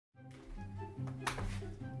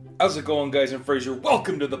How's it going, guys? I'm Frazer.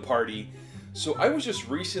 Welcome to the party. So I was just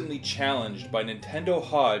recently challenged by Nintendo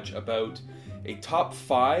Hodge about a top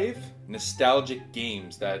 5 nostalgic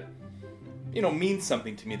games that, mean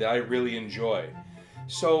something to me, that I really enjoy.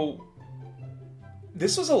 So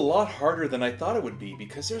this was a lot harder than I thought it would be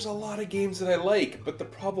because there's a lot of games that I like, but the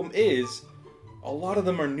problem is a lot of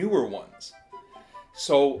them are newer ones.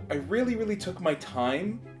 So I really took my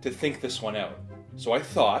time to think this one out. So I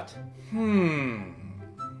thought,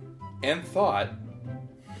 and thought,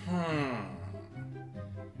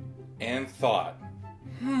 and thought,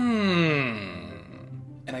 and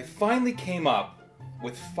I finally came up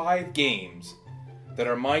with 5 games that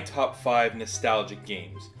are my top 5 nostalgic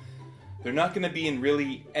games. They're not going to be in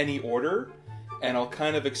really any order, and I'll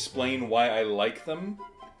kind of explain why I like them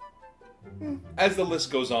as the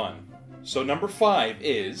list goes on. So number 5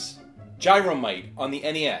 is Gyromite on the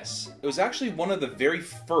NES. It was actually one of the very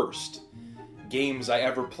first games I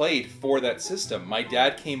ever played for that system. My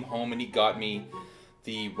dad came home and he got me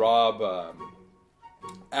the Rob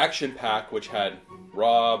Action Pack, which had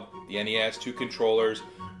Rob, the NES, 2 controllers,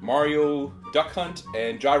 Mario, Duck Hunt,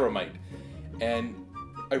 and Gyromite. And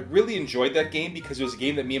I really enjoyed that game because it was a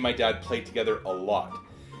game that me and my dad played together a lot.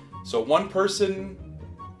 So one person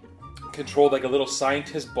controlled like a little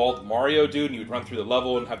scientist bald Mario dude, and he would run through the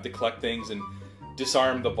level and have to collect things and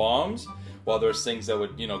disarm the bombs, while there's things that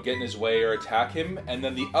would, get in his way or attack him. And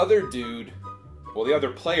then the other dude, the other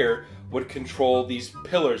player, would control these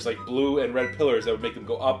pillars, like blue and red pillars, that would make them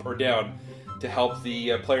go up or down to help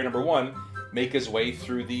the player number 1 make his way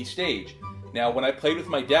through the stage. Now, when I played with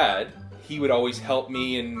my dad, he would always help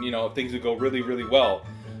me and, things would go really well.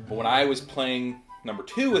 But when I was playing number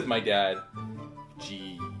 2 with my dad,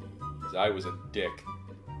 geez, I was a dick.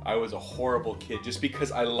 I was a horrible kid just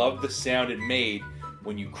because I loved the sound it made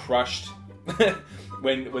when you crushed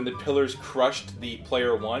when the pillars crushed the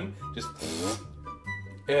player 1, just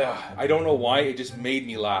I don't know why, it just made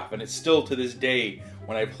me laugh, and it's still to this day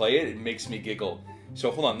when I play it makes me giggle. So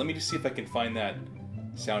hold on, let me just see if I can find that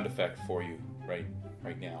sound effect for you right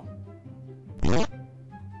now.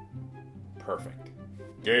 Perfect.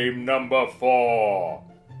 Game number 4.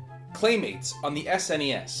 Claymates on the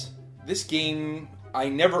SNES. This game I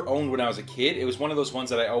never owned when I was a kid. It was one of those ones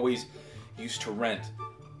that I always used to rent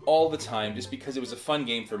all the time just because it was a fun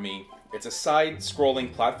game for me. It's a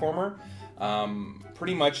side-scrolling platformer.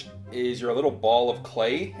 Pretty much is you're a little ball of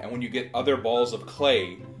clay, and when you get other balls of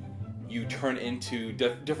clay, you turn into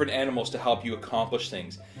different animals to help you accomplish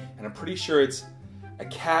things. And I'm pretty sure it's a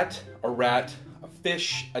cat, a rat, a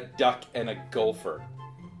fish, a duck, and a gopher.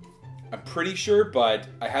 I'm pretty sure, but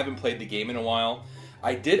I haven't played the game in a while.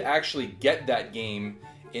 I did actually get that game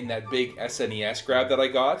in that big SNES grab that I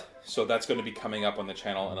got, so that's going to be coming up on the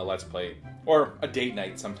channel in a Let's Play, or a date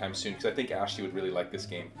night sometime soon, because I think Ashley would really like this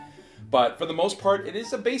game. But for the most part, it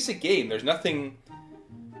is a basic game. There's nothing,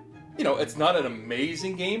 it's not an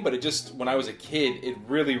amazing game, but it just, when I was a kid, it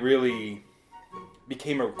really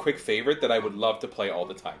became a quick favorite that I would love to play all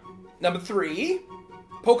the time. Number 3,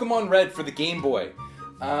 Pokemon Red for the Game Boy.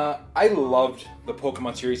 I loved the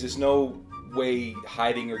Pokemon series. There's no way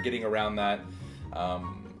hiding or getting around that.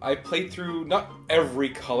 I played through not every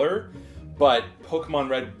color, but Pokemon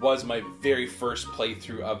Red was my very first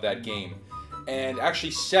playthrough of that game. And actually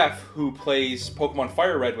Seth, who plays Pokemon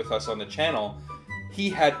Fire Red with us on the channel, he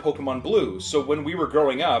had Pokemon Blue. So when we were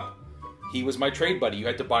growing up, he was my trade buddy. You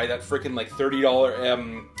had to buy that freaking like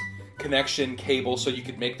 $30 connection cable so you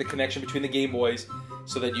could make the connection between the Game Boys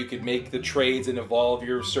so that you could make the trades and evolve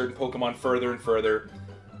your certain Pokemon further and further.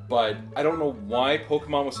 But I don't know why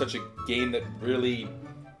Pokemon was such a game that really,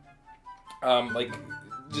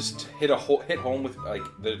 just hit home with like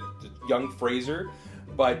the young Frazer.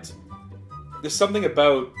 But there's something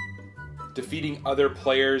about defeating other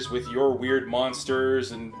players with your weird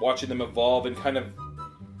monsters and watching them evolve and kind of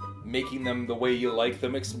making them the way you like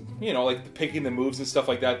them. Like picking the moves and stuff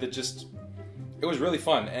like that. It was really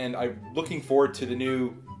fun, and I'm looking forward to the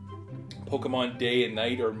new Pokemon Day and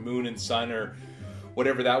Night or Moon and Sun or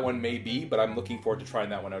whatever that one may be, but I'm looking forward to trying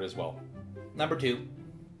that one out as well. Number 2.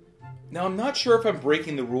 Now, I'm not sure if I'm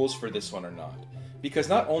breaking the rules for this one or not, because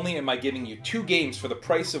not only am I giving you 2 games for the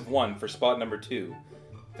price of 1 for spot number 2,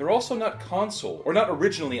 they're also not console, or not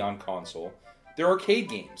originally on console. They're arcade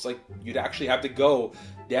games. Like, you'd actually have to go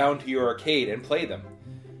down to your arcade and play them.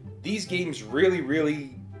 These games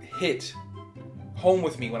really hit home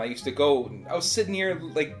with me when I used to go. I was sitting here,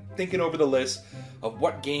 like, thinking over the list of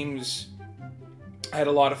what games I had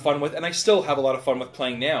a lot of fun with, and I still have a lot of fun with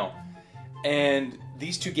playing now. And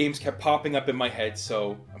these 2 games kept popping up in my head,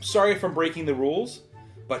 so I'm sorry if I'm breaking the rules,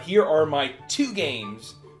 but here are my 2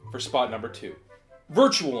 games for spot number 2.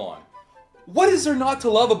 Virtual-On. What is there not to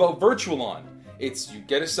love about Virtual-On? It's, you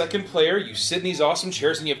get a second player, you sit in these awesome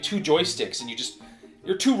chairs, and you have 2 joysticks, and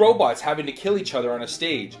you're 2 robots having to kill each other on a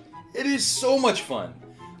stage. It is so much fun.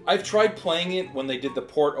 I've tried playing it when they did the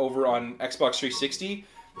port over on Xbox 360,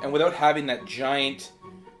 and without having that giant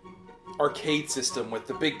arcade system with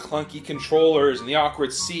the big clunky controllers and the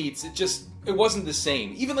awkward seats, it wasn't the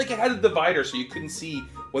same. Even like it had a divider so you couldn't see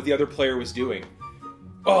what the other player was doing.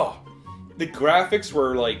 Oh, the graphics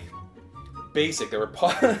were like basic. They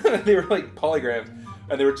were like polygons,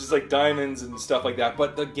 and they were just like diamonds and stuff like that.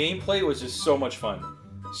 But the gameplay was just so much fun.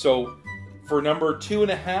 So for number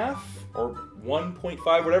 2.5 or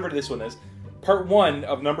 1.5, whatever this one is, part 1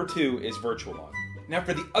 of number 2 is Virtual-On. Now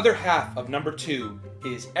for the other half of number 2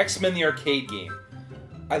 is X-Men the arcade game.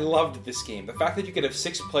 I loved this game. The fact that you could have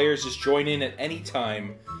 6 players just join in at any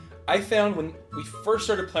time. I found when we first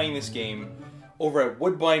started playing this game over at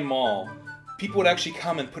Woodbine Mall, people would actually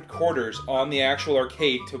come and put quarters on the actual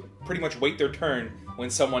arcade to pretty much wait their turn when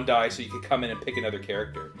someone dies so you could come in and pick another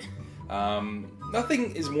character.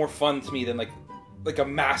 Nothing is more fun to me than like a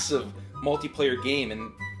massive multiplayer game,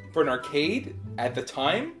 and for an arcade at the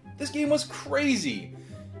time, this game was crazy.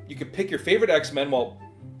 You could pick your favorite X-Men, well,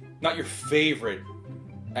 not your favorite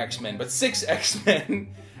X-Men, but 6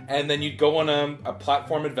 X-Men, and then you'd go on a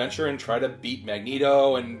platform adventure and try to beat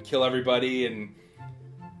Magneto and kill everybody, and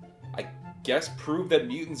I guess prove that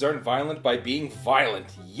mutants aren't violent by being violent.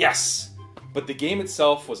 Yes! But the game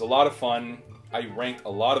itself was a lot of fun. I ranked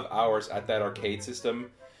a lot of hours at that arcade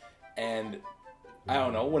system, and I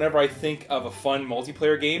don't know, whenever I think of a fun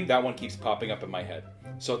multiplayer game, that one keeps popping up in my head.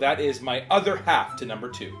 So that is my other half to number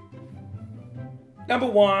 2. Number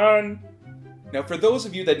 1. Now for those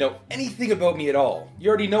of you that know anything about me at all, you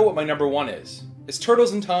already know what my number 1 is. It's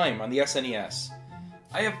Turtles in Time on the SNES.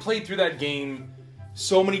 I have played through that game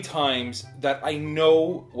so many times that I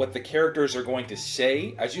know what the characters are going to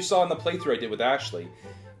say. As you saw in the playthrough I did with Ashley,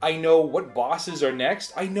 I know what bosses are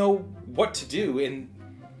next. I know what to do in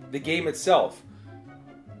the game itself.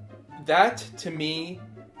 That, to me,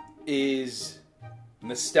 is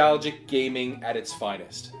nostalgic gaming at its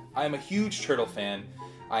finest. I'm a huge Turtle fan.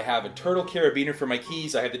 I have a Turtle carabiner for my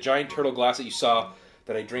keys. I have the giant turtle glass that you saw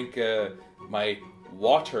that I drink my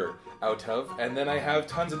water out of. And then I have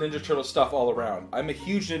tons of Ninja Turtle stuff all around. I'm a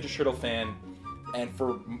huge Ninja Turtle fan, and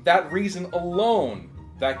for that reason alone,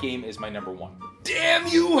 that game is my number 1. Damn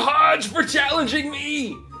you, Hodge, for challenging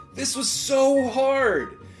me! This was so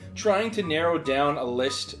hard! Trying to narrow down a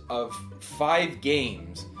list of 5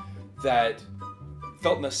 games that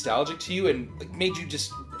felt nostalgic to you and made you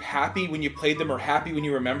just happy when you played them, or happy when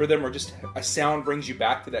you remember them, or just a sound brings you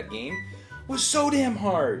back to that game, was so damn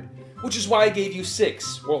hard. Which is why I gave you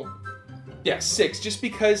 6. Well, yeah, 6, just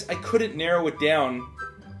because I couldn't narrow it down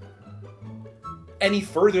any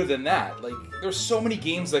further than that. Like, there's so many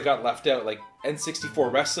games that got left out, like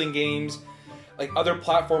N64 wrestling games, like other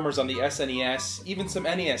platformers on the SNES, even some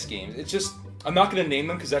NES games. It's just, I'm not going to name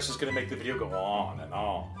them because that's just going to make the video go on and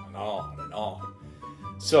on and on and on.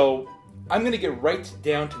 So I'm going to get right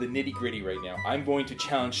down to the nitty gritty right now. I'm going to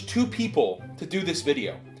challenge 2 people to do this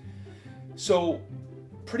video. So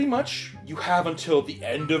pretty much you have until the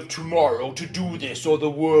end of tomorrow to do this or the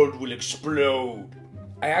world will explode.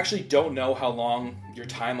 I actually don't know how long your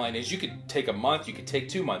timeline is. You could take a month, you could take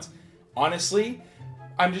 2 months. Honestly,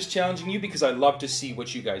 I'm just challenging you because I love to see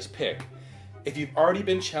what you guys pick. If you've already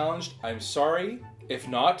been challenged, I'm sorry. If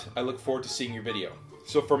not, I look forward to seeing your video.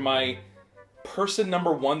 So for my person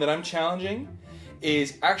number 1 that I'm challenging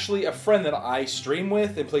is actually a friend that I stream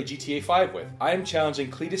with and play GTA 5 with. I'm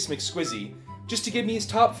challenging Cletus McSquizzy just to give me his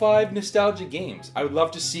top 5 nostalgic games. I would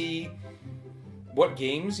love to see what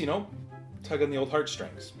games, tug on the old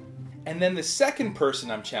heartstrings. And then the second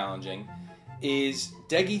person I'm challenging is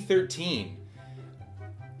Deggy13.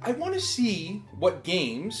 I want to see what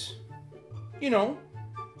games,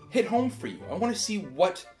 hit home for you. I want to see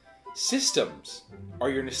what systems are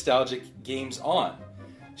your nostalgic games on.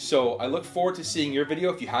 So I look forward to seeing your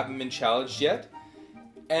video if you haven't been challenged yet.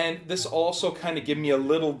 And this also kind of give me a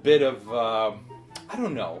little bit of,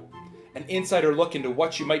 an insider look into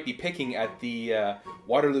what you might be picking at the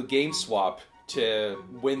Waterloo Game Swap to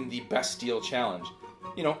win the Best Deal Challenge.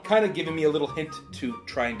 Kind of giving me a little hint to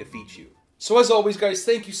try and defeat you. So as always, guys,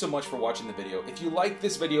 thank you so much for watching the video. If you like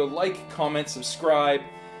this video, like, comment, subscribe.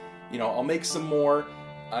 I'll make some more.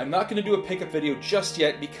 I'm not going to do a pickup video just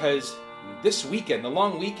yet because this weekend, the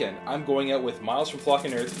long weekend, I'm going out with Miles from Flock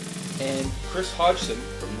and Earth and Chris Hodgson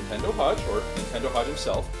from Nintendo Hodge, or Nintendo Hodge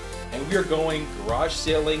himself, and we are going garage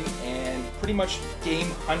sailing and pretty much game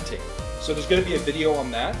hunting. So there's going to be a video on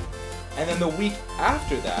that. And then the week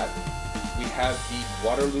after that, we have the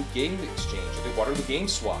Waterloo Game Exchange, or the Waterloo Game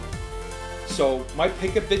Swap. So my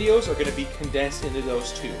pickup videos are going to be condensed into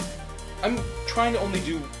those two. I'm trying to only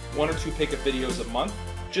do 1 or 2 pickup videos a month,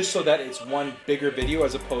 just so that it's one bigger video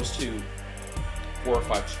as opposed to 4 or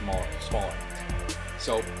 5 smaller ones.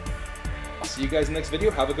 So I'll see you guys in the next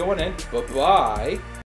video. Have a good one, and bye-bye.